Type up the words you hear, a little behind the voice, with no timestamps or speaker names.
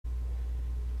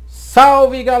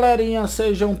Salve galerinha,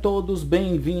 sejam todos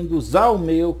bem-vindos ao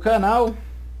meu canal.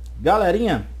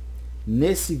 Galerinha,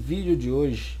 nesse vídeo de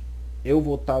hoje eu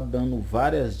vou estar dando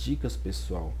várias dicas,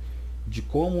 pessoal, de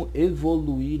como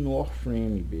evoluir no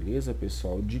Warframe, beleza,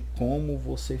 pessoal? De como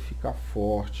você ficar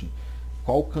forte,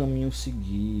 qual caminho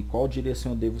seguir, qual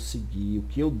direção eu devo seguir, o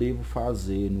que eu devo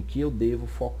fazer, no que eu devo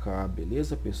focar,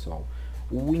 beleza, pessoal?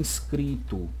 O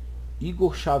inscrito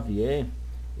Igor Xavier,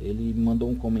 ele mandou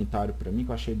um comentário para mim que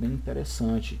eu achei bem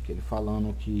interessante, que ele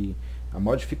falando que a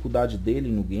maior dificuldade dele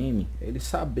no game é ele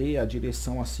saber a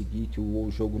direção a seguir, que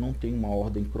o jogo não tem uma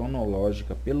ordem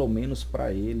cronológica, pelo menos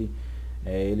para ele,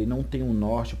 ele não tem um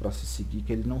norte para se seguir,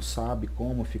 que ele não sabe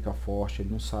como ficar forte,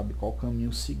 ele não sabe qual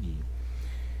caminho seguir.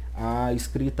 A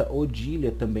escrita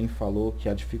Odília também falou que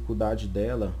a dificuldade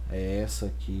dela é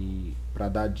essa, que para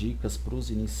dar dicas para os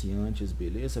iniciantes,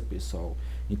 beleza, pessoal?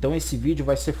 Então esse vídeo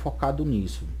vai ser focado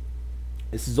nisso.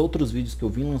 Esses outros vídeos que eu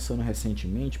vim lançando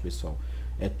recentemente, pessoal,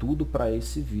 é tudo para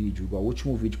esse vídeo. Igual o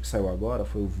último vídeo que saiu agora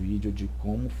foi o vídeo de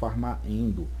como farmar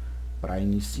endo para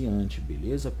iniciante,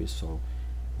 beleza, pessoal?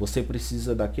 Você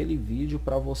precisa daquele vídeo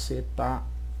para você estar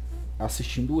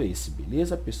assistindo esse,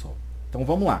 beleza, pessoal? Então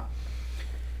vamos lá.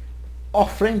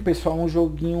 Warframe, pessoal, é um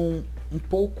joguinho um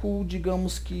pouco,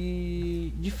 digamos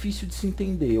que, difícil de se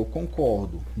entender, eu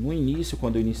concordo. No início,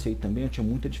 quando eu iniciei também, eu tinha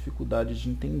muita dificuldade de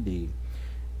entender.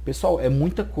 Pessoal, é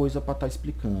muita coisa para estar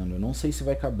explicando, eu não sei se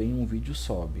vai caber em um vídeo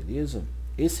só, beleza?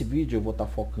 Esse vídeo eu vou estar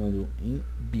focando em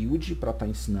build, para estar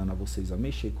ensinando a vocês a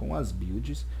mexer com as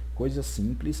builds, coisas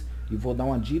simples, e vou dar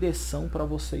uma direção para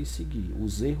vocês seguir.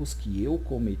 Os erros que eu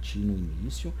cometi no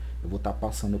início, eu vou estar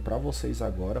passando para vocês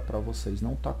agora, para vocês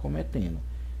não estar cometendo,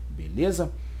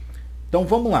 beleza? Então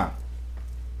vamos lá.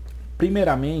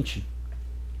 Primeiramente,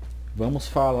 vamos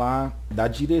falar da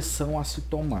direção a se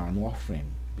tomar no Warframe,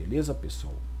 beleza,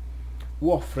 pessoal? O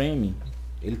Warframe,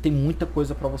 ele tem muita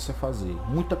coisa para você fazer,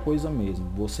 muita coisa mesmo,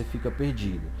 você fica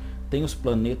perdido. Tem os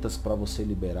planetas para você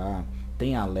liberar,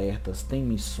 tem alertas, tem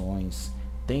missões,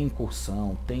 tem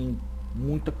incursão, tem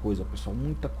muita coisa, pessoal,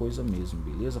 muita coisa mesmo,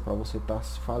 beleza? Para você estar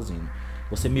fazendo.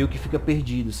 Você meio que fica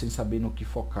perdido, sem saber no que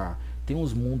focar. Tem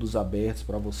uns mundos abertos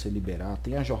para você liberar,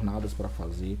 tem as jornadas para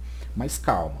fazer, mas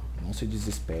calma, não se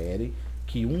desespere,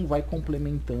 que um vai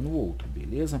complementando o outro,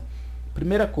 beleza?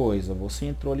 Primeira coisa, você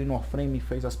entrou ali no Warframe,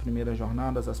 fez as primeiras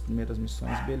jornadas, as primeiras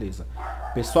missões, beleza.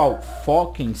 Pessoal,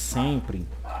 foquem sempre.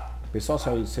 Pessoal, se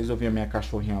vocês ouviram a minha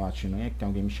cachorrinha latindo aí, que tem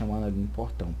alguém me chamando ali no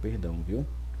portão, perdão, viu?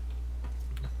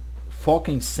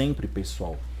 Foquem sempre,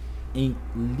 pessoal, em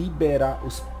liberar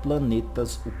os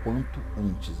planetas o quanto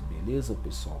antes, beleza,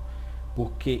 pessoal?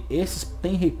 Porque esses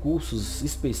tem recursos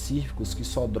específicos que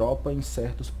só dropam em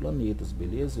certos planetas,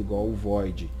 beleza? Igual o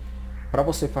Void. Para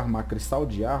você farmar cristal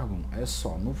de Argon, é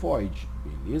só no Void,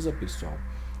 beleza, pessoal?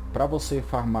 Para você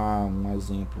farmar, um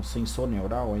exemplo, sensor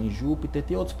neural, é em Júpiter,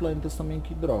 tem outros planetas também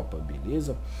que dropa,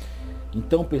 beleza?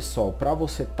 Então, pessoal, para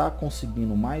você estar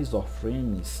conseguindo mais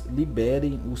Warframes,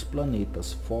 liberem os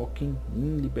planetas, foquem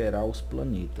em liberar os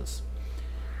planetas.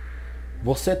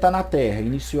 Você está na Terra,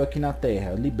 iniciou aqui na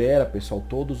Terra, libera, pessoal,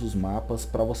 todos os mapas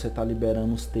para você estar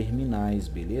liberando os terminais,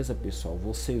 beleza, pessoal?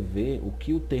 Você vê o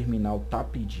que o terminal está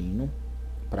pedindo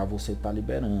para você estar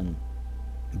liberando.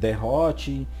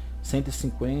 Derrote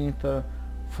 150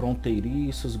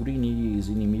 fronteiriços greenies,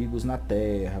 inimigos na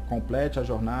Terra, complete a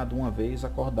jornada uma vez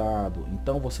acordado.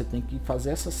 Então você tem que fazer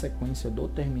essa sequência do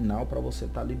terminal para você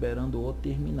estar liberando o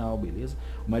terminal, beleza?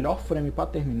 O melhor frame para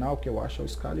terminal que eu acho é o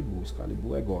Excalibur.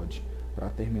 Excalibur é God. Para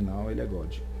terminal ele é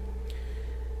God.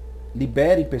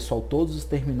 Liberem, pessoal, todos os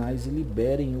terminais e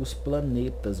liberem os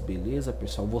planetas, beleza,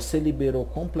 pessoal? Você liberou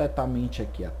completamente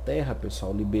aqui a Terra,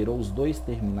 pessoal, liberou os 2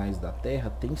 terminais da Terra,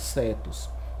 tem Cetus,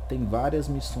 tem várias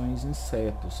missões em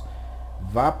Cetus.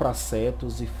 Vá para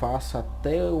Cetus e faça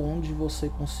até onde você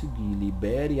conseguir,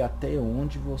 libere até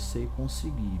onde você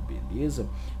conseguir, beleza?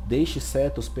 Deixe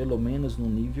Cetus pelo menos no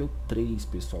nível 3,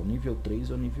 pessoal, nível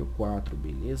 3 ou nível 4,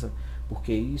 beleza?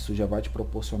 Porque isso já vai te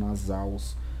proporcionar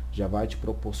Zaus, já vai te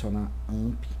proporcionar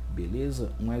AMP,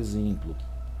 beleza? Um exemplo,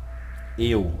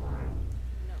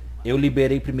 eu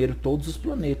liberei primeiro todos os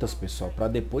planetas, pessoal, para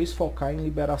depois focar em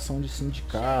liberação de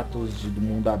sindicatos, do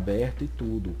mundo aberto e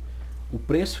tudo. O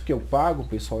preço que eu pago,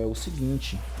 pessoal, é o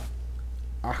seguinte: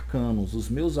 arcanos, os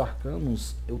meus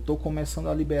arcanos eu tô começando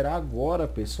a liberar agora,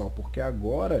 pessoal, porque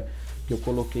agora que eu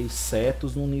coloquei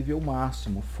Cetus no nível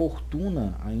máximo.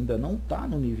 Fortuna ainda não tá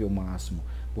no nível máximo,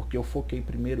 porque eu foquei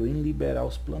primeiro em liberar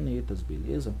os planetas,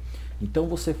 beleza? Então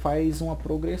você faz uma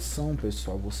progressão,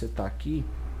 pessoal. Você tá aqui,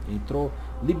 entrou,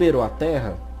 liberou a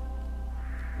Terra,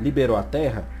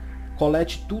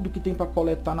 Colete tudo que tem para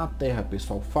coletar na terra,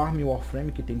 pessoal. Farme o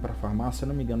Warframe que tem para farmar. Se eu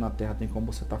não me engano, na terra tem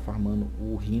como você tá farmando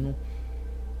o Rhino.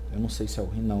 Eu não sei se é o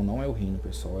Rhino. Não é o Rhino,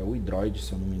 pessoal. É o Hidroid,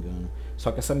 se eu não me engano.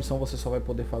 Só que essa missão você só vai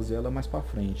poder fazer ela mais para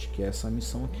frente, que é essa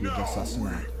missão aqui de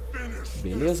assassinato.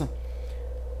 Beleza?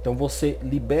 Então você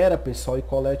libera, pessoal, e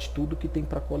colete tudo que tem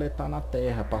para coletar na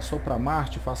Terra. Passou para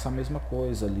Marte, faça a mesma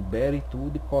coisa. Libere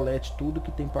tudo e colete tudo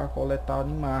que tem para coletar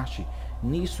em Marte.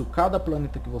 Nisso, cada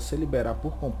planeta que você liberar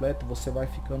por completo, você vai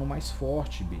ficando mais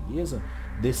forte, beleza?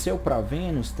 Desceu para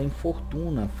Vênus, tem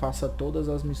fortuna. Faça todas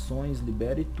as missões,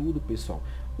 libere tudo, pessoal.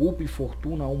 Up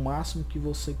fortuna ao máximo que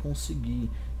você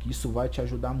conseguir, que isso vai te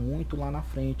ajudar muito lá na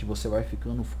frente. Você vai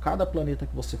ficando, cada planeta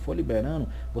que você for liberando,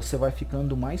 você vai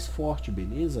ficando mais forte,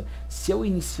 beleza? Se eu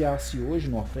iniciasse hoje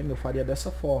no Warframe, eu faria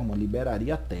dessa forma: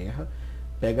 liberaria a Terra,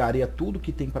 pegaria tudo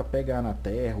que tem para pegar na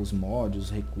Terra, os mods,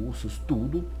 os recursos,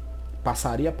 tudo,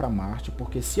 passaria para Marte,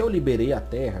 porque se eu liberei a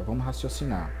Terra, vamos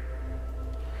raciocinar,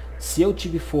 se eu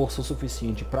tive força o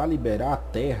suficiente para liberar a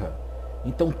Terra,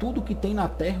 então tudo que tem na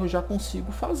Terra eu já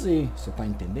consigo fazer. Você tá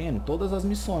entendendo? Todas as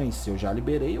missões, se eu já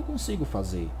liberei, eu consigo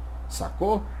fazer.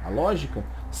 Sacou a lógica?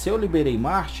 Se eu liberei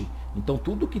Marte, então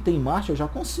tudo que tem em Marte eu já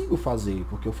consigo fazer,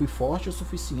 porque eu fui forte o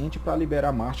suficiente para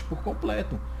liberar Marte por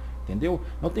completo. Entendeu?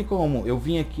 Não tem como eu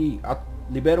vim aqui,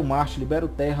 libero Marte, libero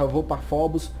Terra, vou para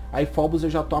Phobos, aí Phobos eu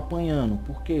já tô apanhando.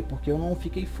 Por quê? Porque eu não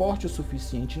fiquei forte o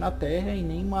suficiente na Terra e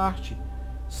nem em Marte.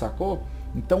 Sacou?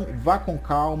 Então vá com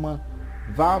calma,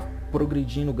 vá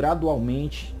progredindo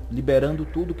gradualmente, liberando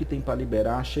tudo que tem para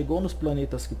liberar. Chegou nos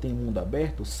planetas que tem mundo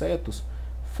aberto, setos,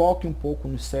 foque um pouco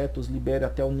nos setos, libere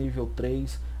até o nível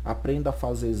 3, aprenda a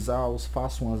fazer Zaus,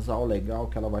 faça uma Zau legal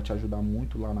que ela vai te ajudar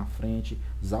muito lá na frente.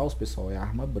 Zaus, pessoal, é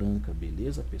arma branca,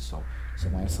 beleza, pessoal?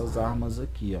 São essas armas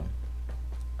aqui, ó.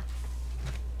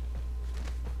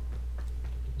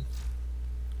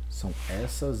 São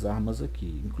essas armas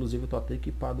aqui. Inclusive eu tô até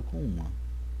equipado com uma.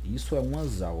 Isso é uma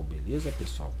Zau, beleza,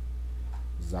 pessoal?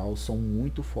 Zaus são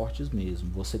muito fortes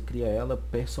mesmo. Você cria ela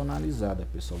personalizada,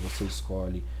 pessoal. Você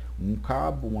escolhe um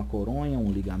cabo, uma coronha,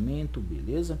 um ligamento,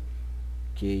 beleza?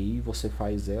 Que aí você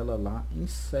faz ela lá em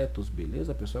setos,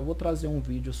 beleza, pessoal? Eu vou trazer um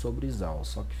vídeo sobre Zaus,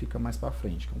 só que fica mais para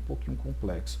frente, que é um pouquinho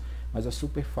complexo, mas é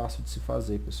super fácil de se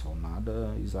fazer, pessoal.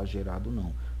 Nada exagerado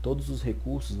não. Todos os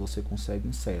recursos você consegue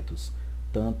em setos,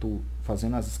 tanto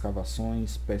fazendo as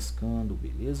escavações, pescando,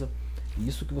 beleza?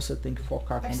 Isso que você tem que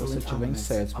focar quando você estiver em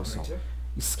setos, pessoal.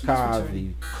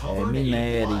 Escave,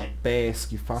 minere,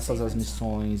 pesque, faça as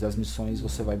missões. As missões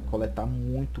você vai coletar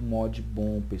muito mod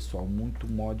bom, pessoal, muito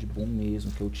mod bom mesmo,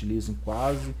 que eu utilizo em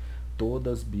quase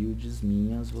todas as builds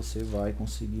minhas. Você vai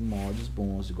conseguir mods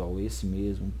bons, igual esse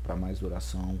mesmo, para mais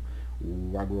duração,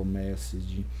 o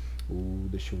Agromessage, o,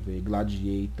 deixa eu ver,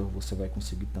 Gladiator, você vai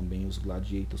conseguir também. Os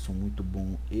Gladiators são muito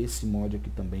bons. Esse mod aqui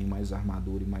também, mais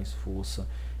armadura e mais força.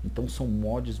 Então são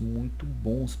mods muito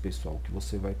bons, pessoal, que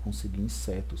você vai conseguir em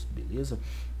setos, beleza?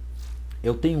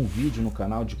 Eu tenho um vídeo no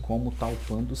canal de como tá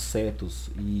upando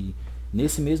setos, e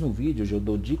nesse mesmo vídeo eu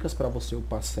dou dicas para você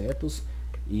upar setos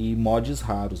e mods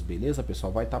raros, beleza,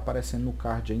 pessoal? Vai estar aparecendo no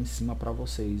card aí em cima para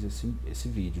vocês esse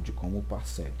vídeo de como upar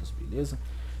setos, beleza?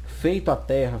 Feito a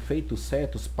Terra, feito os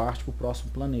setos, parte para o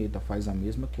próximo planeta. Faz a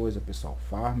mesma coisa, pessoal.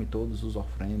 Farme todos os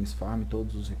Warframes, farme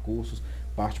todos os recursos,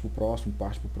 parte para o próximo,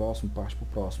 parte para o próximo, parte para o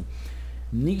próximo.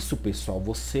 Nisso, pessoal,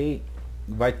 você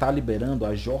vai estar liberando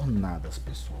as jornadas,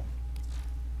 pessoal.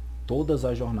 Todas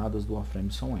as jornadas do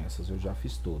Warframe são essas, eu já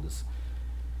fiz todas.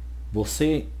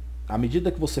 Você, à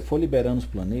medida que você for liberando os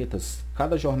planetas,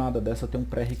 cada jornada dessa tem um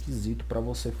pré-requisito para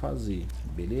você fazer,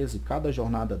 beleza? E cada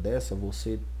jornada dessa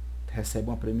você recebe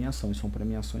uma premiação, e são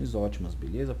premiações ótimas,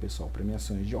 beleza, pessoal?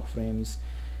 Premiações de Warframes,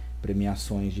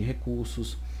 premiações de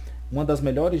recursos. Uma das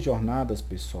melhores jornadas,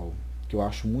 pessoal, que eu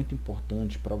acho muito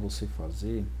importante para você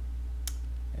fazer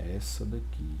é essa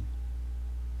daqui.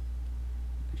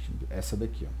 Essa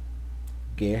daqui,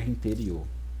 ó. Guerra Interior,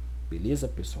 beleza,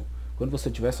 pessoal? Quando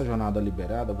você tiver essa jornada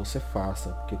liberada, você faça,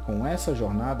 porque com essa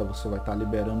jornada você vai estar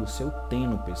liberando o seu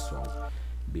Teno, pessoal,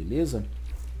 beleza?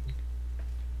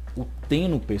 O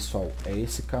Teno, pessoal, é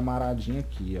esse camaradinho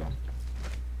aqui, ó.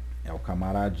 É o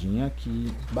camaradinha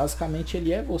que basicamente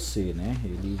ele é você, né?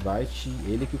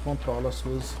 Ele que controla as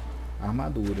suas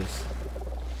armaduras.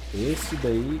 Esse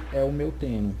daí é o meu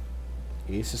Teno.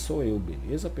 Esse sou eu,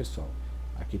 beleza, pessoal?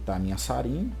 Aqui tá a minha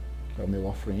Sarin, que é o meu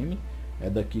Warframe. É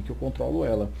daqui que eu controlo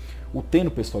ela. O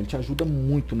Teno, pessoal, ele te ajuda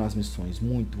muito nas missões,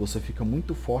 muito. Você fica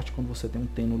muito forte quando você tem um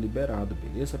Teno liberado,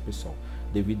 beleza, pessoal?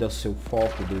 Devido ao seu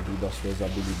foco, devido às suas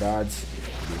habilidades,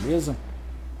 beleza?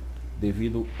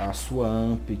 Devido à sua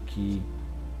AMP, que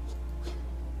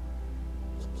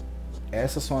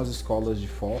essas são as escolas de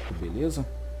foco, beleza?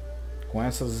 com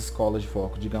essas escolas de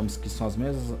foco, digamos que são as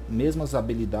mesmas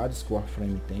habilidades que o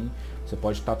Warframe tem, você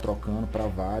pode estar trocando para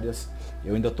várias.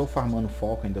 Eu ainda estou farmando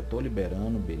foco, ainda estou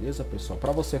liberando, beleza, pessoal?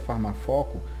 Para você farmar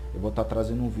foco, eu vou estar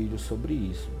trazendo um vídeo sobre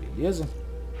isso, beleza?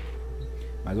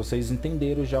 Mas vocês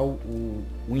entenderam já o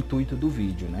intuito do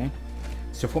vídeo, né?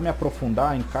 Se eu for me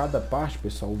aprofundar em cada parte,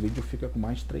 pessoal, o vídeo fica com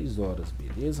mais de 3 horas,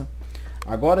 beleza?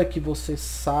 Agora que você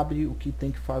sabe o que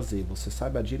tem que fazer, você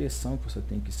sabe a direção que você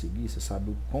tem que seguir, você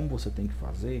sabe como você tem que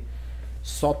fazer,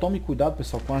 só tome cuidado,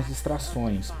 pessoal, com as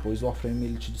distrações, pois o Warframe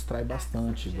ele te distrai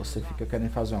bastante. Você fica querendo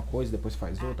fazer uma coisa, depois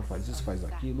faz outra, faz isso, faz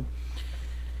aquilo.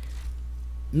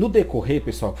 No decorrer,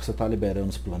 pessoal, que você está liberando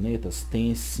os planetas,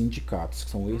 tem esses sindicatos, que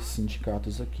são esses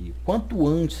sindicatos aqui. Quanto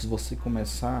antes você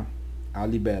começar a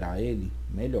liberar ele,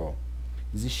 melhor.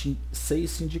 Existem 6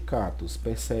 sindicatos,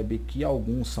 percebe que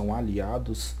alguns são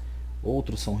aliados,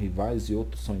 outros são rivais e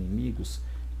outros são inimigos.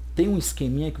 Tem um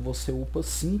esqueminha que você upa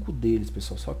 5 deles,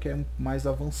 pessoal, só que é mais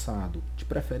avançado. De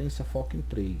preferência foca em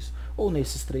 3, ou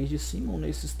nesses 3 de cima ou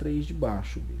nesses 3 de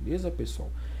baixo, beleza, pessoal?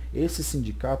 Esses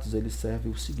sindicatos eles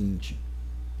servem o seguinte: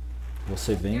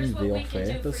 você vem ver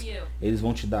ofertas, eles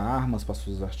vão te dar armas para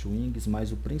suas Artwings,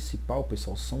 mas o principal,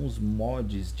 pessoal, são os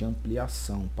mods de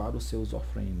ampliação para os seus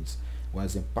Warframes. Um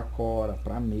exemplo, para Cora,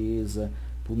 para Mesa,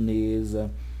 para o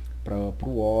Nesa, para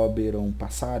o Oberon,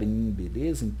 Passarim,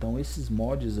 beleza? Então esses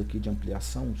mods aqui de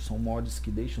ampliação são mods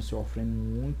que deixam o seu Warframe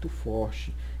muito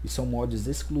forte. E são mods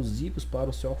exclusivos para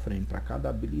o seu Warframe, para cada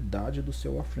habilidade do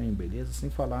seu Warframe, beleza? Sem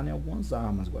falar em algumas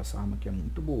armas, igual essa arma aqui é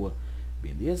muito boa,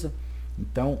 beleza?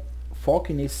 Então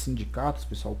foque nesses sindicatos,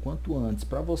 pessoal, quanto antes.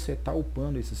 Para você estar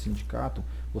upando esse sindicato,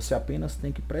 você apenas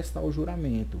tem que prestar o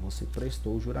juramento. Você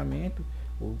prestou o juramento,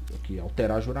 ou aqui,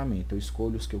 alterar juramento. Eu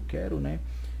escolho os que eu quero, né?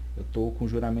 Eu estou com o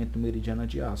juramento do Meridiana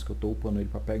de Aço, que eu estou upando ele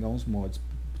para pegar uns mods,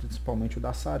 principalmente o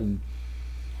da Sarim.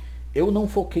 Eu não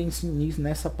foquei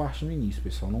nessa parte no início,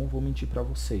 pessoal, não vou mentir para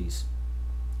vocês.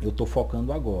 Eu estou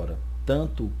focando agora,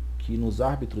 tanto que nos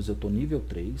árbitros eu estou nível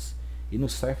 3, e no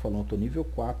Céfalon eu estou nível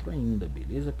 4 ainda,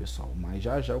 beleza, pessoal? Mas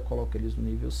já eu coloco eles no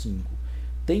nível 5.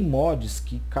 Tem mods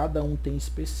que cada um tem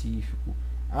específico.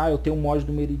 Ah, eu tenho um mod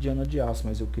do Meridiana de Aço,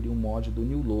 mas eu queria um mod do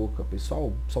New Louca.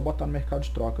 Pessoal, só botar no mercado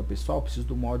de troca. Pessoal, preciso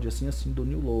do mod assim do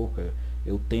New Louca.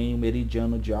 Eu tenho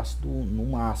Meridiano de Aço no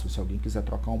máximo. Se alguém quiser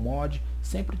trocar um mod,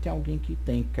 sempre tem alguém que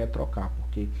quer trocar.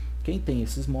 Porque quem tem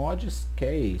esses mods,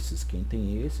 quer esses. Quem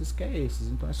tem esses, quer esses.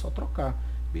 Então é só trocar.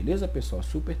 Beleza, pessoal?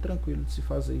 Super tranquilo de se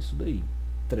fazer isso daí.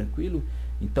 Tranquilo?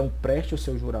 Então preste o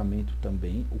seu juramento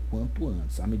também o quanto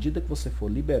antes. À medida que você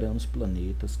for liberando os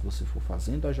planetas, que você for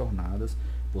fazendo as jornadas,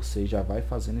 você já vai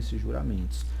fazendo esses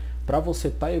juramentos. Para você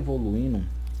estar evoluindo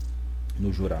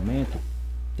no juramento,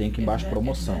 tem que embaixo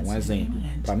promoção. Um exemplo,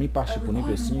 para mim partir para o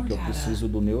nível 5, eu preciso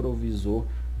do neurovisor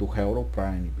do Hero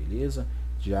Prime, beleza?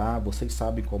 Já vocês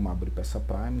sabem como abrir peça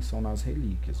Prime, são nas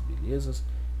relíquias, beleza?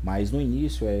 Mas no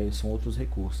início são outros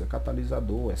recursos, é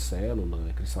catalisador, é célula,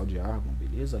 é cristal de argon,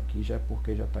 beleza? Aqui já é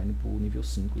porque já está indo para o nível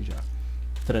 5 já.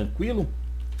 Tranquilo?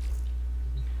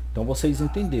 Então vocês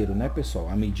entenderam, né, pessoal?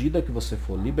 À medida que você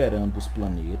for liberando os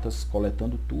planetas,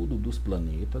 coletando tudo dos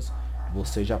planetas,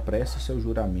 você já presta o seu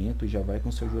juramento e já vai com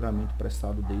o seu juramento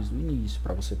prestado desde o início,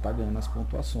 para você estar ganhando as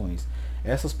pontuações.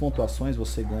 Essas pontuações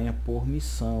você ganha por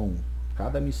missão.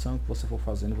 Cada missão que você for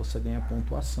fazendo, você ganha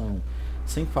pontuação.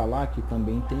 Sem falar que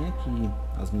também tem aqui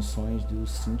as missões do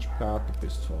sindicato,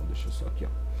 pessoal. Deixa eu só aqui,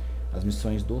 ó. As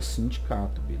missões do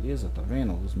sindicato, beleza? Tá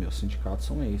vendo? Os meus sindicatos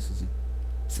são esses.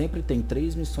 Sempre tem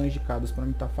 3 missões de cada para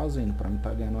mim estar fazendo, para mim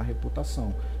estar ganhando uma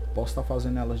reputação. Posso estar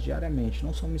fazendo elas diariamente,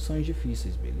 não são missões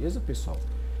difíceis, beleza, pessoal?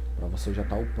 Para você já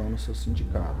estar upando o seu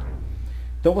sindicato.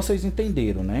 Então vocês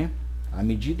entenderam, né? À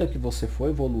medida que você for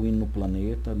evoluindo no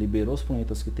planeta, liberou os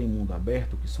planetas que tem mundo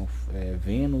aberto, que são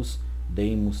Vênus,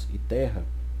 Deimos e Terra,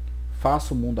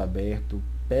 faça o mundo aberto,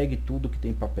 pegue tudo que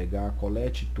tem para pegar,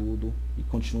 colete tudo e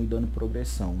continue dando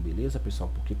progressão, beleza, pessoal?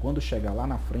 Porque quando chegar lá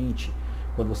na frente,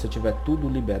 quando você tiver tudo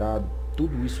liberado,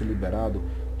 tudo isso liberado,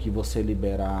 que você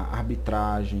liberar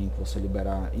arbitragem, que você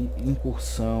liberar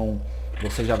incursão,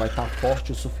 você já vai estar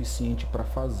forte o suficiente para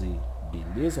fazer,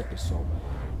 beleza, pessoal?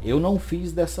 Eu não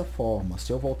fiz dessa forma,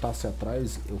 se eu voltasse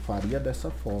atrás, eu faria dessa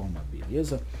forma,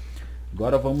 beleza?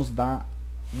 Agora vamos dar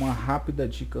uma rápida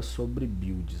dica sobre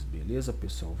builds, beleza,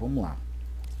 pessoal? Vamos lá.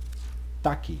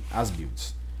 Tá aqui, as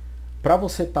builds. Para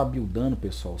você estar buildando,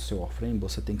 pessoal, o seu Warframe,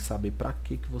 você tem que saber para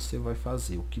que você vai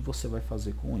fazer, o que você vai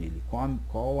fazer com ele,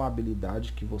 qual a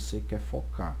habilidade que você quer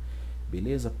focar,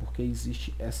 beleza? Porque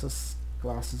existe essas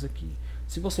classes aqui.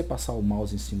 Se você passar o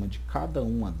mouse em cima de cada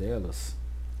uma delas,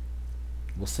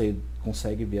 você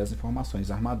consegue ver as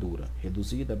informações. Armadura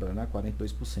reduzida,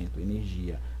 42%.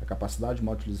 Energia, a capacidade de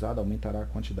modo utilizada aumentará a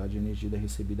quantidade de energia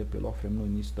recebida pelo Warframe no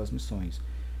início das missões.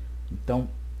 Então,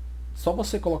 só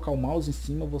você colocar o mouse em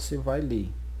cima, você vai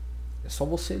ler. É só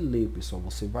você ler, pessoal.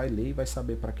 Você vai ler e vai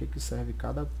saber para que serve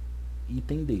cada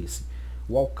item desse.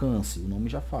 O alcance, o nome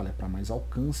já fala, é para mais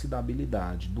alcance da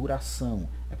habilidade. Duração,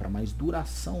 é para mais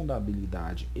duração da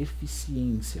habilidade.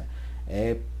 Eficiência,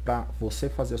 é para você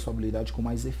fazer a sua habilidade com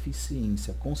mais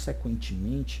eficiência.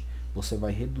 Consequentemente, você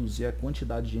vai reduzir a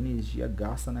quantidade de energia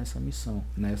gasta nessa missão,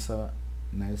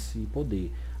 nesse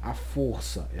poder. A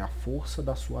força, é a força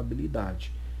da sua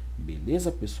habilidade.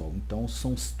 Beleza, pessoal? Então,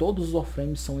 todos os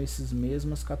Warframes são essas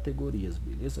mesmas categorias.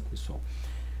 Beleza, pessoal?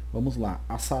 Vamos lá.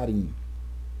 A Sarin.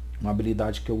 Uma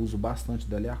habilidade que eu uso bastante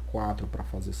dela é a 4 para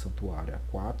fazer santuário. A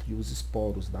 4 e os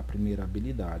esporos da primeira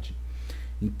habilidade.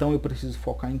 Então eu preciso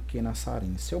focar em que na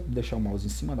Sarin? Se eu deixar o mouse em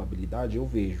cima da habilidade, eu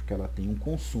vejo que ela tem um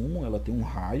consumo, ela tem um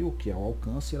raio, que é o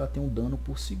alcance, e ela tem um dano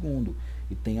por segundo.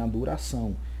 E tem a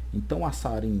duração. Então a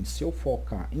Sarin, se eu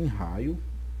focar em raio,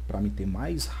 para me ter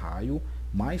mais raio,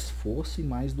 mais força e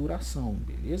mais duração.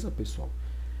 Beleza, pessoal?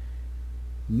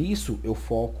 Nisso eu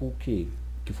foco o quê?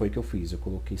 Que foi que eu fiz? Eu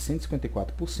coloquei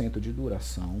 154% de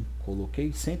duração,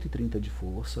 coloquei 130 de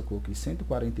força, coloquei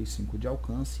 145 de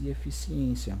alcance e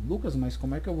eficiência. Lucas, mas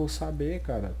como é que eu vou saber,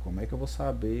 cara? Como é que eu vou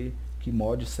saber que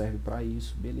mod serve para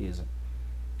isso? Beleza.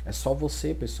 É só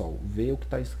você, pessoal, ver o que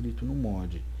está escrito no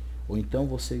mod. Ou então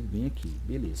você vem aqui,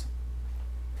 beleza.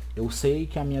 Eu sei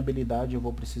que a minha habilidade eu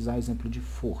vou precisar, exemplo, de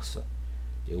força.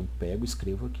 Eu pego e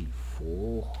escrevo aqui,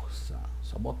 força.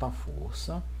 Só botar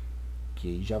força, que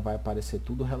aí já vai aparecer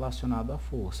tudo relacionado à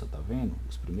força, tá vendo?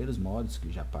 Os primeiros mods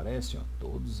que já aparecem, ó,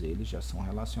 todos eles já são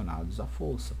relacionados à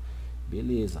força.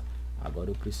 Beleza.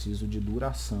 Agora eu preciso de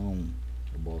duração.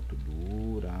 Eu boto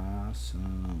duração.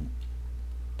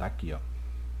 Tá aqui, ó.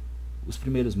 Os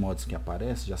primeiros mods que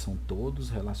aparecem já são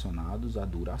todos relacionados à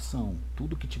duração.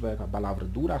 Tudo que tiver a palavra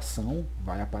duração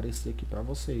vai aparecer aqui para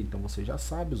você. Então você já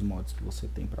sabe os mods que você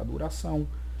tem para duração.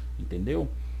 Entendeu?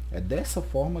 É dessa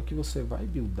forma que você vai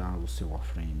buildar o seu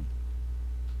Warframe.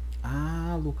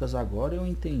 Ah, Lucas, agora eu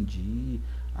entendi.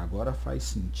 Agora faz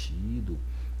sentido.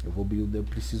 Eu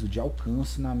preciso de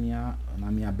alcance na minha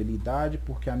habilidade,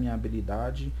 porque a minha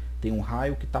habilidade tem um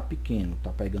raio que está pequeno,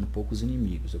 está pegando poucos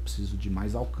inimigos. Eu preciso de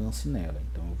mais alcance nela.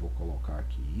 Então eu vou colocar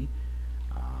aqui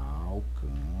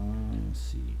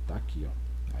alcance. Tá aqui,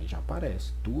 ó. Aí já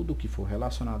aparece tudo que for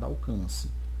relacionado a alcance.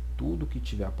 Tudo que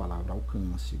tiver a palavra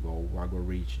alcance, igual o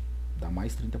Algorithm, dá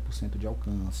mais 30% de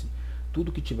alcance.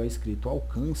 Tudo que tiver escrito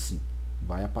alcance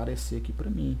vai aparecer aqui para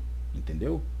mim,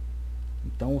 entendeu?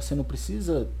 Então você não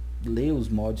precisa ler os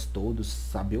mods todos,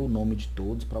 saber o nome de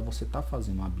todos para você estar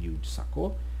fazendo uma build,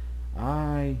 sacou?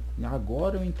 Ai,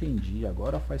 agora eu entendi,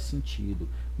 agora faz sentido.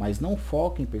 Mas não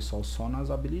foquem, pessoal, só nas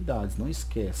habilidades. Não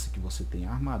esquece que você tem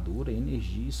armadura,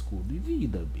 energia, escudo e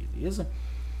vida, beleza?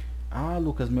 Ah,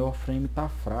 Lucas, meu Warframe tá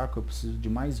fraco, eu preciso de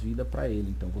mais vida para ele.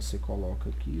 Então você coloca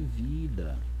aqui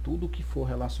vida. Tudo que for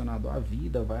relacionado à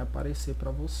vida vai aparecer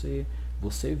para você.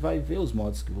 Você vai ver os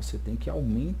mods que você tem que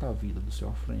aumentar a vida do seu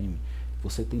Warframe.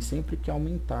 Você tem sempre que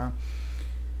aumentar.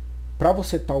 Para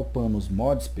você estar upando os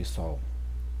mods, pessoal,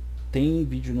 tem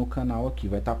vídeo no canal aqui,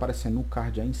 vai estar aparecendo no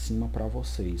card aí em cima para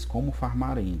vocês, como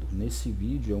farmar endo. Nesse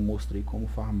vídeo eu mostrei como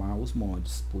farmar os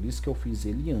mods, por isso que eu fiz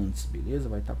ele antes, beleza?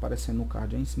 Vai estar aparecendo no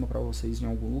card aí em cima para vocês em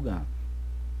algum lugar,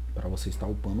 para vocês estar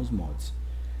upando os mods.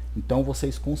 Então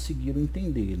vocês conseguiram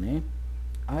entender, né?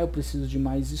 Ah, eu preciso de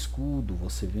mais escudo.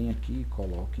 Você vem aqui e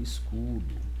coloca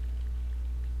escudo.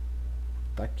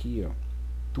 Tá aqui, ó.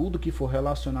 Tudo que for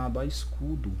relacionado a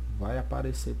escudo vai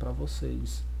aparecer para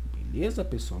vocês. Beleza,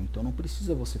 pessoal? Então não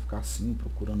precisa você ficar assim,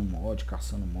 procurando mod,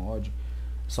 caçando mod.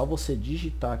 Só você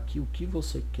digitar aqui o que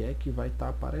você quer que vai estar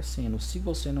aparecendo. Se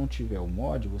você não tiver o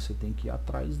mod, você tem que ir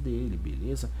atrás dele,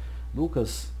 beleza?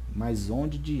 Lucas, mas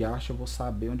onde de acha eu vou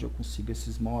saber onde eu consigo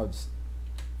esses mods?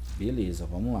 Beleza,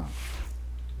 vamos lá.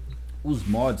 Os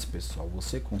mods, pessoal,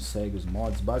 você consegue os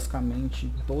mods,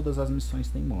 basicamente todas as missões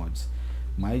têm mods.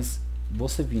 Mas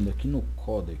você vindo aqui no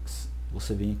Codex,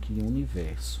 você vem aqui em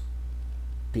Universo.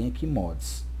 Tem aqui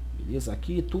mods, beleza?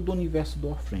 Aqui é tudo o universo do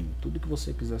Warframe. Tudo que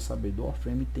você quiser saber do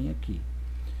Warframe tem aqui.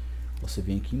 Você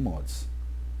vem aqui em mods.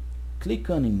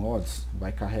 Clicando em mods,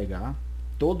 vai carregar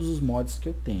todos os mods que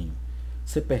eu tenho.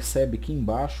 Você percebe que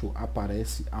embaixo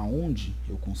aparece aonde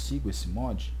eu consigo esse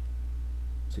mod?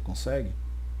 Você consegue?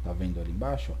 Tá vendo ali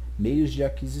embaixo? Ó? Meios de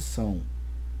aquisição.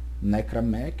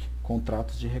 Necramech,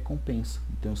 contratos de recompensa.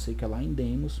 Então eu sei que é lá em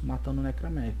Deimos matando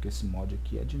Necramech. Esse mod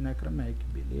aqui é de Necramech,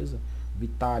 beleza?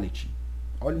 Vitality.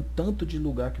 olha um tanto de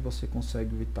lugar que você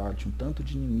consegue o Vitality, um tanto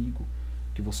de inimigo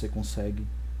que você consegue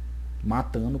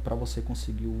matando para você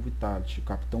conseguir o Vitality. O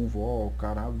Capitão Vó, o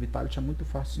cara, o Vitality é muito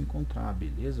fácil de encontrar,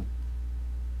 beleza?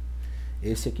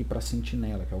 Esse aqui para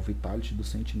Sentinela, que é o Vitality do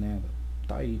Sentinela.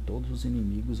 Tá aí, todos os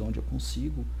inimigos onde eu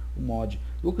consigo o mod.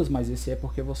 Lucas, mas esse é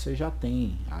porque você já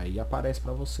tem. Aí aparece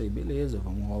para você, beleza,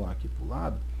 vamos rolar aqui pro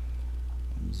lado.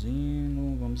 Vamos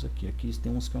indo, vamos aqui. Aqui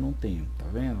tem uns que eu não tenho, tá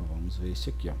vendo? Vamos ver esse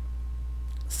aqui, ó.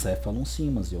 Cephalon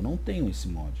Simas, eu não tenho esse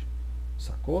mod,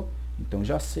 sacou? Então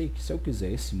já sei que se eu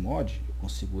quiser esse mod, eu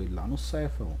consigo ele lá no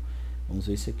Cephalon. Vamos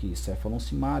ver esse aqui, Cephalon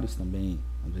Simaris também.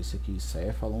 Vamos ver esse aqui,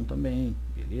 Cephalon também,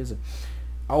 beleza?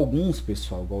 Alguns,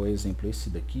 pessoal, igual exemplo esse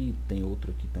daqui, tem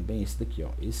outro aqui também, esse daqui, ó.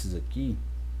 Esses aqui,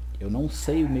 eu não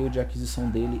sei o meio de aquisição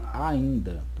dele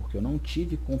ainda, porque eu não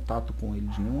tive contato com ele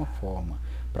de nenhuma forma.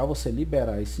 Para você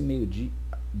liberar esse meio de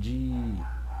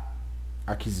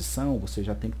aquisição, você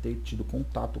já tem que ter tido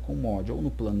contato com o mod, ou no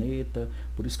planeta.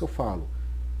 Por isso que eu falo,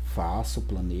 faça o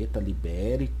planeta,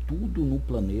 libere tudo no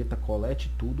planeta,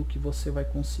 colete tudo que você vai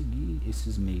conseguir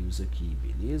esses meios aqui,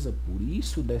 beleza? Por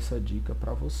isso dessa dica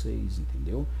para vocês,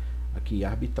 entendeu? Aqui,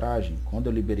 arbitragem. Quando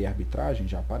eu liberei a arbitragem,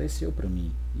 já apareceu para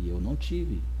mim. E eu não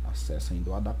tive acesso ainda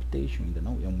ao Adaptation, ainda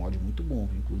não. É um mod muito bom,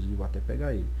 inclusive vou até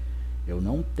pegar ele. Eu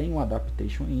não tenho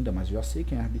Adaptation ainda, mas eu já sei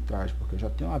quem é arbitragem, porque eu já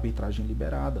tenho a arbitragem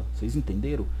liberada. Vocês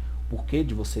entenderam o porquê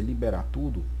de você liberar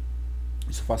tudo?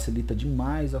 Isso facilita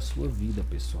demais a sua vida,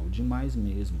 pessoal, demais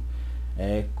mesmo.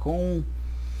 Com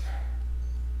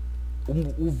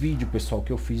o vídeo, pessoal,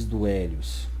 que eu fiz do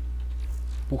Helios.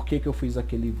 Por que eu fiz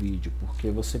aquele vídeo?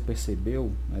 Porque você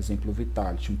percebeu, exemplo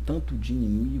Vitality, um tanto de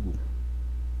inimigo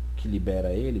que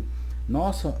libera ele.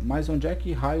 Nossa, mas onde é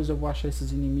que raios eu vou achar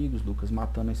esses inimigos, Lucas,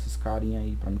 matando esses carinha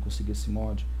aí para me conseguir esse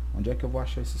mod? Onde é que eu vou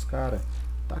achar esses caras?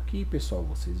 Tá aqui, pessoal,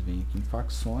 vocês vêm aqui em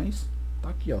facções, tá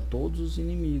aqui, ó, todos os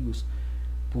inimigos.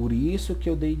 Por isso que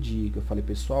eu dei dica, eu falei,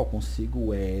 pessoal, consiga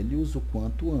o Helios o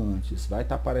quanto antes. Vai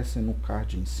estar aparecendo no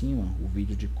card em cima o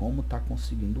vídeo de como tá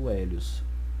conseguindo o Helios.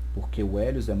 Porque o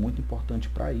Helios é muito importante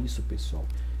para isso, pessoal.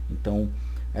 Então,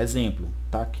 exemplo,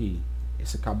 tá aqui,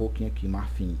 esse caboclinho aqui,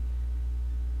 marfim.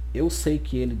 Eu sei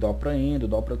que ele dobra endo,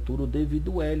 dobra tudo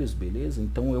devido ao Helios, beleza?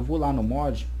 Então eu vou lá no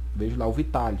mod, vejo lá o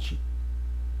Vitality.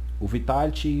 O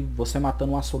Vitality, você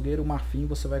matando um açougueiro, o marfim,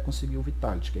 você vai conseguir o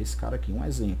Vitality, que é esse cara aqui, um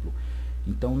exemplo.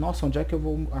 Então, nossa, onde é que eu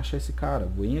vou achar esse cara?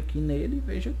 Vou aqui nele e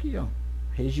vejo aqui, ó.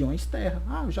 Regiões terra.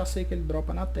 Ah, eu já sei que ele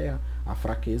dropa na terra. A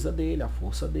fraqueza dele, a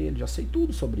força dele, já sei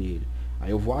tudo sobre ele. Aí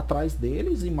eu vou atrás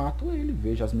deles e mato ele.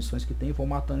 Vejo as missões que tem, vou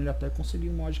matando ele até conseguir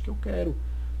o mod que eu quero.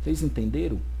 Vocês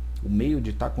entenderam o meio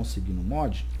de estar conseguindo o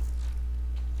mod?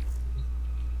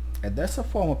 É dessa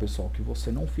forma, pessoal, que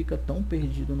você não fica tão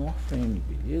perdido no Warframe,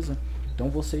 beleza? Então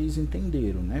vocês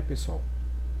entenderam, né, pessoal?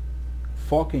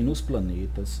 Foquem nos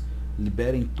planetas.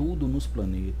 Liberem tudo nos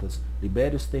planetas,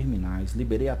 libere os terminais,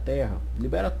 liberei a Terra,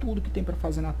 libera tudo que tem para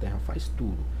fazer na Terra, faz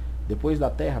tudo. Depois da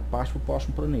Terra, parte para o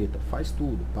próximo planeta, faz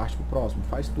tudo, parte para o próximo,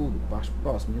 faz tudo, parte para o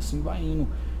próximo, e assim vai indo.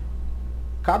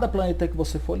 Cada planeta que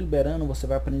você for liberando, você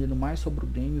vai aprendendo mais sobre o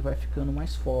game e vai ficando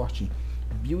mais forte.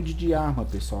 Build de arma,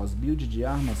 pessoal, as builds de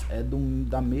armas é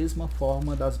da mesma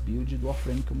forma das builds do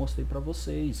Warframe que eu mostrei para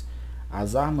vocês.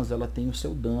 As armas, ela tem o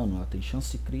seu dano, ela tem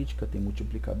chance crítica, tem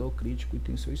multiplicador crítico e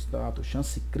tem o seu status.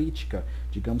 Chance crítica,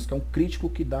 digamos que é um crítico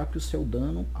que dá que o seu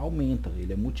dano aumenta.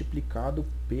 Ele é multiplicado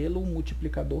pelo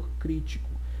multiplicador crítico.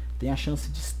 Tem a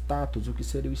chance de status. O que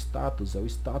seria o status? É o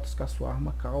status que a sua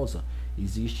arma causa.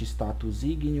 Existe status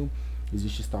ígneo,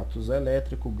 existe status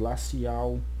elétrico,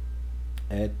 glacial,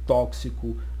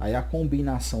 tóxico. Aí a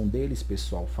combinação deles,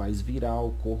 pessoal, faz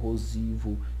viral,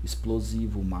 corrosivo,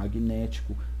 explosivo,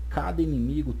 magnético. Cada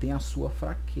inimigo tem a sua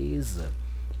fraqueza.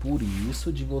 Por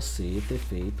isso de você ter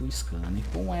feito o scanner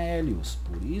com Helios.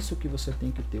 Por isso que você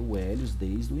tem que ter o Helios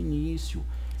desde o início.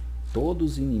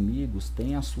 Todos os inimigos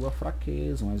têm a sua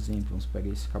fraqueza. Um exemplo, vamos pegar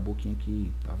esse caboclinho aqui.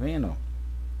 Tá vendo?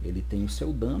 Ele tem o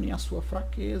seu dano e a sua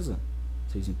fraqueza.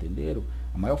 Vocês entenderam?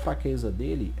 A maior fraqueza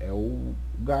dele é o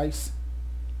gás.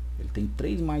 Ele tem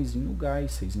 3 mais no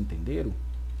gás. Vocês entenderam?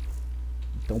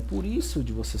 Então, por isso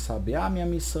de você saber, minha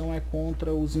missão é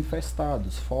contra os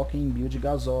infestados, foca em build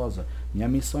gasosa. Minha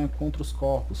missão é contra os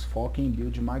corpos, foca em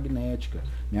build magnética.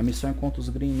 Minha missão é contra os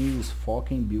greenies,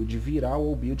 foca em build viral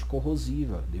ou build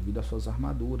corrosiva, devido às suas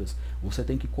armaduras. Você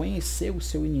tem que conhecer o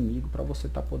seu inimigo para você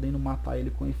estar podendo matar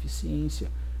ele com eficiência.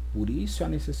 Por isso a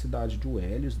necessidade do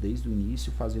Helios, desde o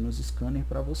início, fazendo os scanners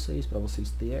para vocês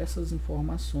terem essas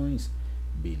informações.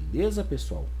 Beleza,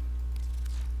 pessoal?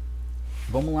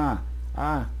 Vamos lá.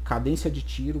 Cadência de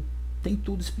tiro, tem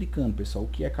tudo explicando, pessoal, o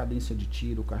que é cadência de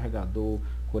tiro, carregador,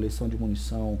 coleção de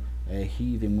munição,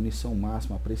 riven, munição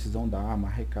máxima, precisão da arma,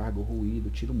 recarga, ruído,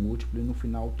 tiro múltiplo e no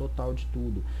final o total de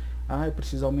tudo. Ah, eu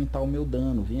preciso aumentar o meu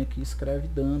dano. Vem aqui e escreve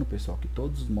dano, pessoal, que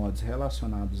todos os mods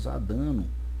relacionados a dano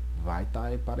vai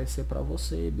aparecer para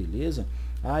você, beleza?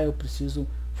 Ah, eu preciso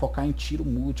focar em tiro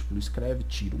múltiplo. Escreve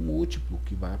tiro múltiplo,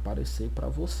 que vai aparecer para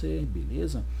você,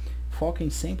 beleza? Foquem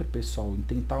sempre, pessoal, em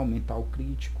tentar aumentar o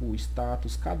crítico, o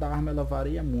status. Cada arma ela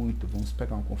varia muito. Vamos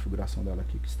pegar uma configuração dela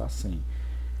aqui que está 100.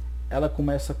 Ela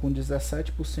começa com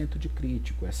 17% de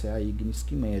crítico. Essa é a Ignis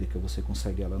quimérica. Você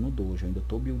consegue ela no dojo. Eu ainda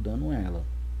estou buildando ela.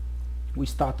 O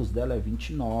status dela é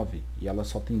 29 e ela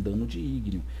só tem dano de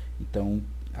ígneo. Então,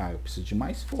 eu preciso de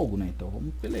mais fogo, né? Então,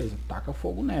 vamos, beleza, taca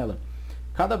fogo nela.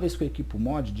 Cada vez que eu equipo o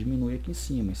mod, diminui aqui em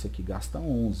cima. Esse aqui gasta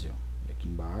 11, ó. E aqui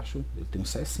embaixo eu tenho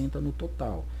 60 no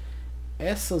total.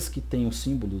 Essas que tem o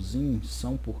símbolozinho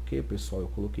são porque, pessoal, eu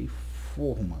coloquei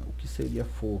forma. O que seria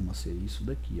forma? Seria isso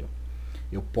daqui, ó.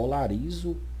 Eu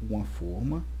polarizo uma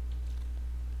forma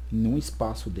num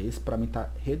espaço desse para mim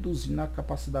estar reduzindo a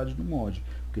capacidade do mod,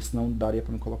 porque senão daria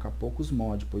para me colocar poucos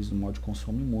mods, pois o mod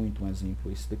consome muito. Um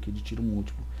exemplo, esse daqui de tiro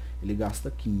múltiplo, ele gasta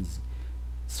 15.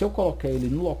 Se eu colocar ele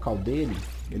no local dele,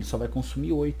 ele só vai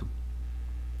consumir 8.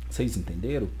 Vocês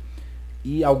entenderam?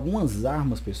 E algumas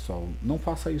armas, pessoal, não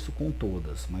faça isso com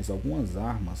todas, mas algumas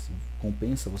armas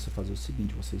compensa você fazer o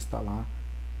seguinte: você instalar,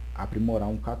 aprimorar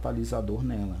um catalisador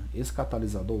nela. Esse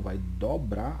catalisador vai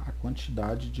dobrar a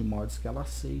quantidade de mods que ela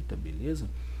aceita, beleza?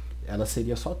 Ela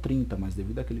seria só 30, mas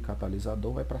devido àquele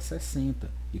catalisador vai para 60.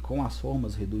 E com as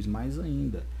formas reduz mais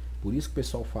ainda. Por isso que o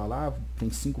pessoal fala, tem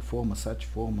 5 formas, 7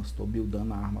 formas, estou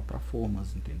buildando a arma para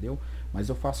formas, entendeu? Mas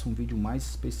eu faço um vídeo mais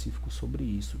específico sobre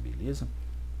isso, beleza?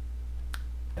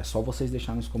 É só vocês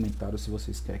deixarem nos comentários se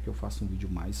vocês querem que eu faça um vídeo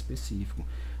mais específico.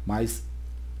 Mas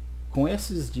com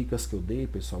essas dicas que eu dei,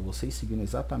 pessoal, vocês seguindo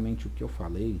exatamente o que eu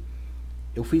falei,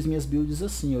 eu fiz minhas builds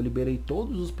assim, eu liberei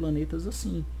todos os planetas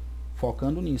assim,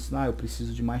 focando nisso. Eu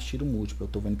preciso de mais tiro múltiplo. Eu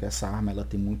tô vendo que essa arma ela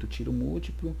tem muito tiro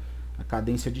múltiplo. A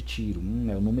cadência de tiro,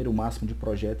 é o número máximo de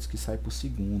projéteis que sai por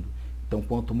segundo. Então,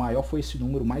 quanto maior for esse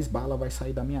número, mais bala vai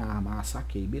sair da minha arma.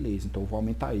 Saquei, beleza. Então, eu vou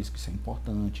aumentar isso, que isso é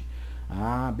importante.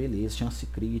 Beleza, chance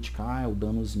crítica, é o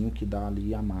danozinho que dá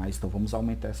ali a mais, então vamos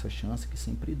aumentar essa chance que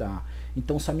sempre dá.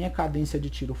 Então, se a minha cadência de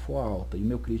tiro for alta e o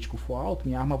meu crítico for alto,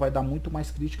 minha arma vai dar muito mais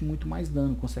crítico e muito mais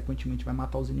dano, consequentemente vai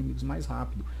matar os inimigos mais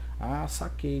rápido.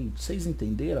 Saquei. Vocês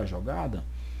entenderam a jogada?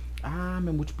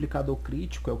 Meu multiplicador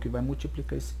crítico é o que vai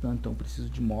multiplicar esse dano, então eu preciso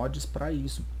de mods para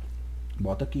isso.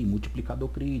 Bota aqui, multiplicador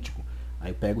crítico.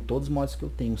 Aí eu pego todos os mods que eu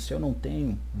tenho. Se eu não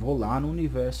tenho, vou lá no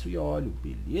universo e olho,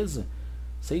 beleza?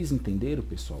 Vocês entenderam,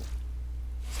 pessoal?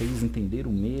 Vocês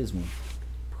entenderam mesmo?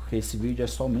 Porque esse vídeo é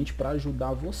somente para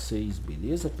ajudar vocês,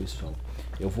 beleza, pessoal?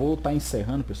 Eu vou estar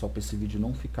encerrando, pessoal, para esse vídeo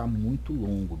não ficar muito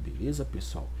longo, beleza,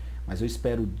 pessoal? Mas eu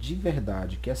espero de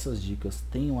verdade que essas dicas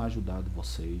tenham ajudado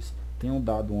vocês, tenham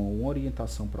dado uma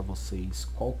orientação para vocês,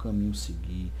 qual caminho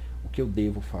seguir, o que eu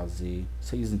devo fazer.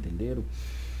 Vocês entenderam?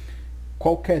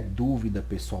 Qualquer dúvida,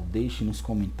 pessoal, deixe nos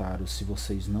comentários. Se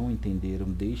vocês não entenderam,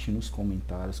 deixe nos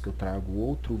comentários que eu trago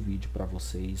outro vídeo para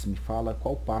vocês. Me fala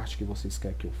qual parte que vocês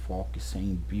querem que eu foque, se é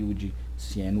em build,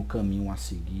 se é no caminho a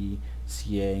seguir,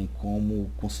 se é em como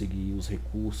conseguir os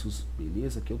recursos,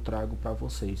 beleza? Que eu trago para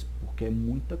vocês, porque é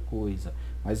muita coisa.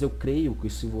 Mas eu creio que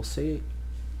se você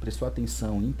prestou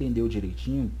atenção e entendeu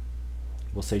direitinho,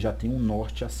 você já tem um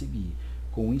norte a seguir.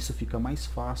 Com isso fica mais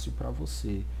fácil para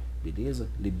você. Beleza?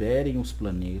 Liberem os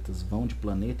planetas, vão de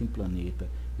planeta em planeta,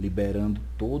 liberando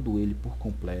todo ele por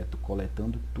completo,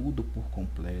 coletando tudo por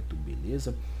completo,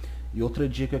 beleza? E outra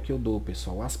dica que eu dou,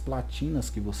 pessoal, as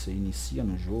platinas que você inicia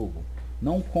no jogo,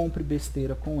 não compre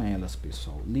besteira com elas,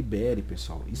 pessoal. Libere,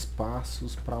 pessoal,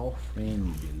 espaços para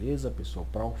Warframe, beleza, pessoal?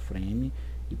 Para Warframe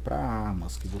e para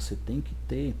armas, que você tem que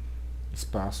ter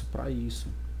espaço para isso.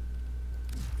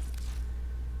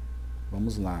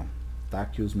 Vamos lá, tá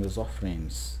aqui os meus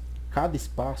Warframes. Cada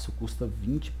espaço custa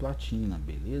 20 platina,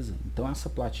 beleza? Então essa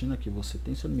platina que você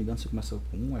tem, se eu não me engano, você começa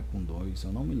com 1, é com 2,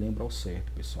 eu não me lembro ao certo,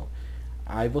 pessoal.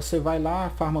 Aí você vai lá,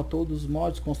 farma todos os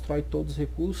mods, constrói todos os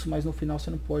recursos, mas no final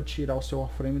você não pode tirar o seu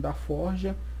Warframe da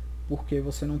forja, porque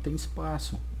você não tem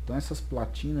espaço. Então essas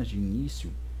platinas de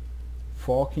início,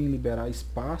 foquem em liberar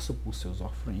espaço para os seus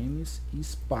Warframes e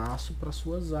espaço para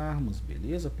suas armas,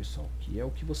 beleza, pessoal? Que é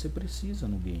o que você precisa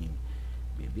no game,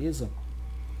 beleza?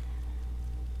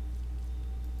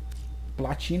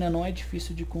 Platina não é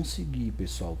difícil de conseguir,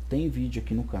 pessoal. Tem vídeo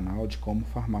aqui no canal de como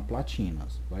farmar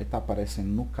platinas. Vai estar aparecendo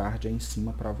no card aí em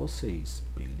cima para vocês.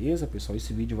 Beleza, pessoal?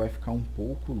 Esse vídeo vai ficar um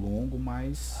pouco longo,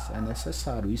 mas é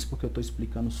necessário. Isso porque eu estou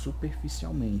explicando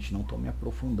superficialmente. Não estou me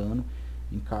aprofundando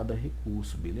em cada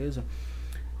recurso, beleza?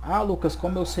 Ah, Lucas,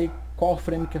 como eu sei qual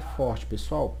Warframe que é forte?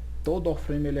 Pessoal, todo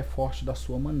Warframe ele é forte da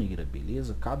sua maneira,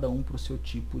 beleza? Cada um para o seu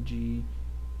tipo de,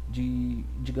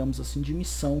 digamos assim, de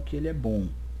missão que ele é bom.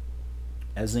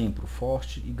 Exemplo,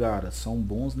 Forte e Gara são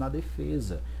bons na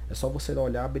defesa. É só você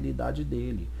olhar a habilidade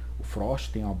dele. O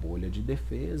Frost tem a bolha de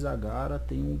defesa, a Gara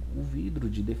tem o vidro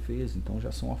de defesa. Então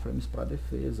já são Warframes para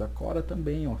defesa. A Cora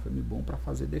também é um Warframe bom para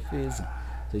fazer defesa.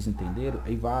 Vocês entenderam? A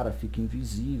Ivara fica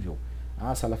invisível.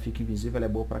 Ah, se ela fica invisível, ela é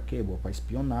boa para quê? Boa para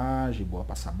espionagem, boa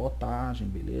para sabotagem,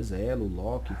 beleza? Ela, o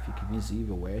Loki fica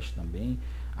invisível, o Ash também.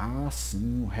 Ah,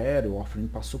 sim, o Harry, o Warframe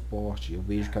para suporte. Eu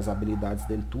vejo que as habilidades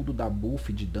dele tudo dá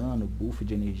buff de dano, buff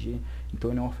de energia. Então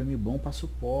ele é um Warframe bom para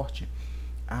suporte.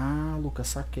 Ah, Lucas,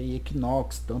 saquei.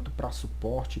 Equinox, tanto para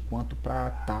suporte quanto para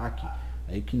ataque.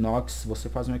 A Equinox, se você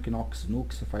faz um Equinox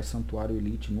Nuke, você faz Santuário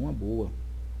Elite numa boa.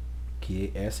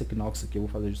 Que essa Equinox aqui eu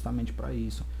vou fazer justamente para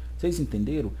isso. Vocês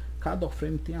entenderam? Cada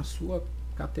Warframe tem a sua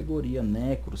categoria.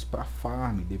 Necros para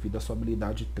farm, devido à sua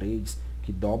habilidade 3,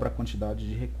 que dobra a quantidade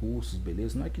de recursos,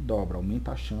 beleza? Não é que dobra,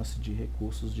 aumenta a chance de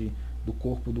recursos do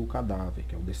corpo do cadáver,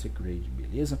 que é o Desecrate,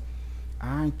 beleza?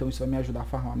 Ah, então isso vai me ajudar a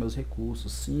farmar meus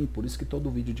recursos. Sim, por isso que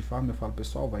todo vídeo de farm eu falo,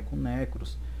 pessoal, vai com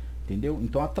Necros. Entendeu?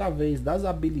 Então, através das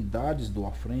habilidades do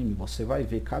Warframe, você vai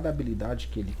ver cada habilidade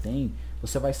que ele tem,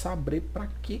 você vai saber para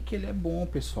que ele é bom,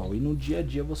 pessoal. E no dia a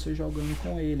dia você jogando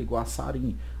com ele, igual a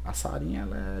Sarin. A Sarin,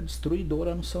 ela é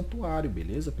destruidora no santuário,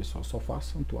 beleza, pessoal? Só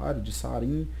faço santuário de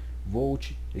Sarin,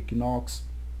 Volt, Equinox,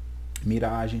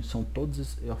 Miragem. São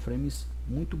todos Warframes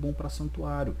muito bom para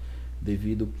santuário,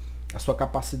 devido à sua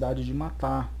capacidade de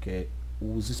matar, que é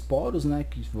os esporos, né,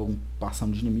 que vão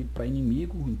passando de inimigo para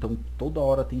inimigo. Então toda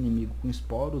hora tem inimigo com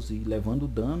esporos e levando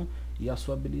dano, e a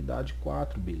sua habilidade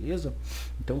 4, beleza?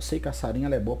 Então eu sei que a Sarin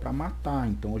ela é boa para matar,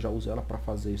 então eu já uso ela para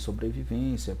fazer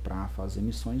sobrevivência, para fazer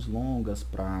missões longas,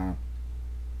 para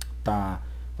tá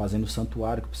fazendo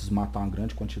santuário, que eu preciso matar uma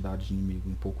grande quantidade de inimigo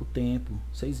em pouco tempo.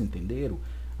 Vocês entenderam?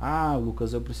 Ah,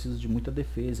 Lucas, eu preciso de muita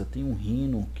defesa. Tem um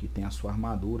Rhino, que tem a sua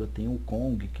armadura. Tem o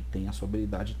Kong, que tem a sua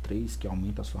habilidade 3, que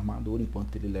aumenta a sua armadura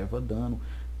enquanto ele leva dano.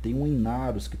 Tem o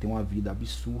Inaros, que tem uma vida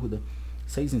absurda.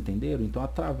 Vocês entenderam? Então,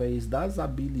 através das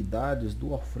habilidades do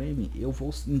Warframe, eu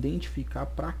vou identificar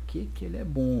para que ele é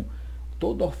bom.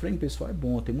 Todo Warframe, pessoal, é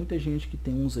bom. Tem muita gente que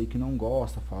tem uns aí que não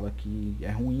gosta, fala que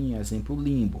é ruim. Exemplo, o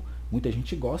Limbo. Muita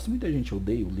gente gosta, muita gente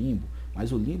odeia o Limbo.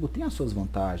 Mas o Limbo tem as suas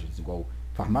vantagens, igual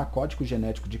farmar código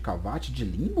genético de Cavate de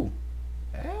Limbo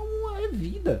é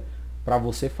vida. Para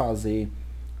você fazer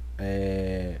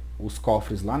os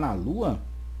cofres lá na Lua,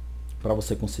 para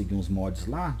você conseguir uns mods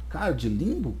lá, cara, de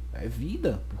Limbo é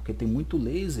vida, porque tem muito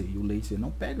laser e o laser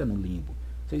não pega no Limbo.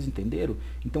 Vocês entenderam?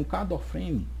 Então cada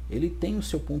Warframe, ele tem o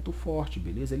seu ponto forte,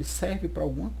 beleza? Ele serve para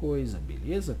alguma coisa,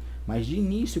 beleza? Mas de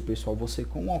início, pessoal, você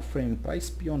com um Warframe para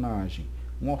espionagem,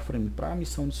 um Warframe para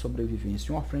missão de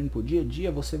sobrevivência, um Warframe para o dia a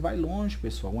dia, você vai longe,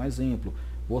 pessoal. Um exemplo,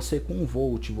 você com um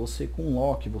Volt, você com um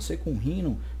Loki, você com um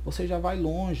Rhino, você já vai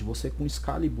longe. Você com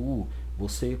Excalibur,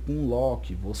 você com um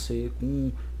Loki, você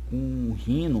com um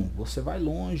Rhino, você vai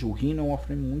longe. O Rhino é um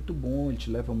Warframe muito bom, ele te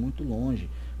leva muito longe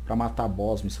para matar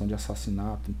boss, missão de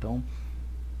assassinato. Então,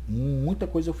 muita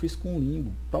coisa eu fiz com o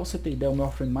Limbo. Para você ter ideia, o meu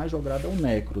Warframe mais jogado é o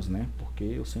Necros, né? Porque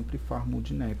eu sempre farmo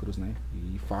de Necros, né?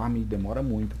 E farm demora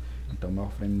muito. Então meu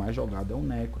Warframe mais jogado é o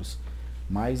Necros.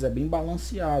 Mas é bem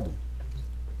balanceado.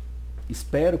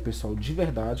 Espero, pessoal, de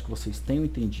verdade que vocês tenham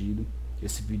entendido.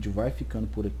 Esse vídeo vai ficando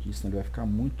por aqui, senão ele vai ficar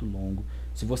muito longo.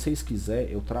 Se vocês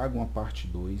quiserem, eu trago uma parte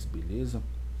 2, beleza?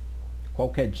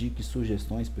 Qualquer dica e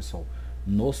sugestões, pessoal,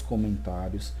 nos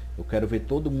comentários. Eu quero ver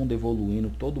todo mundo evoluindo,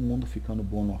 todo mundo ficando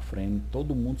bom no Warframe,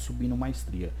 todo mundo subindo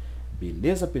maestria.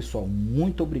 Beleza, pessoal?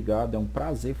 Muito obrigado. É um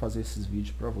prazer fazer esses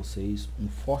vídeos para vocês. Um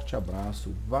forte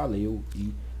abraço. Valeu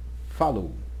e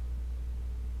falou!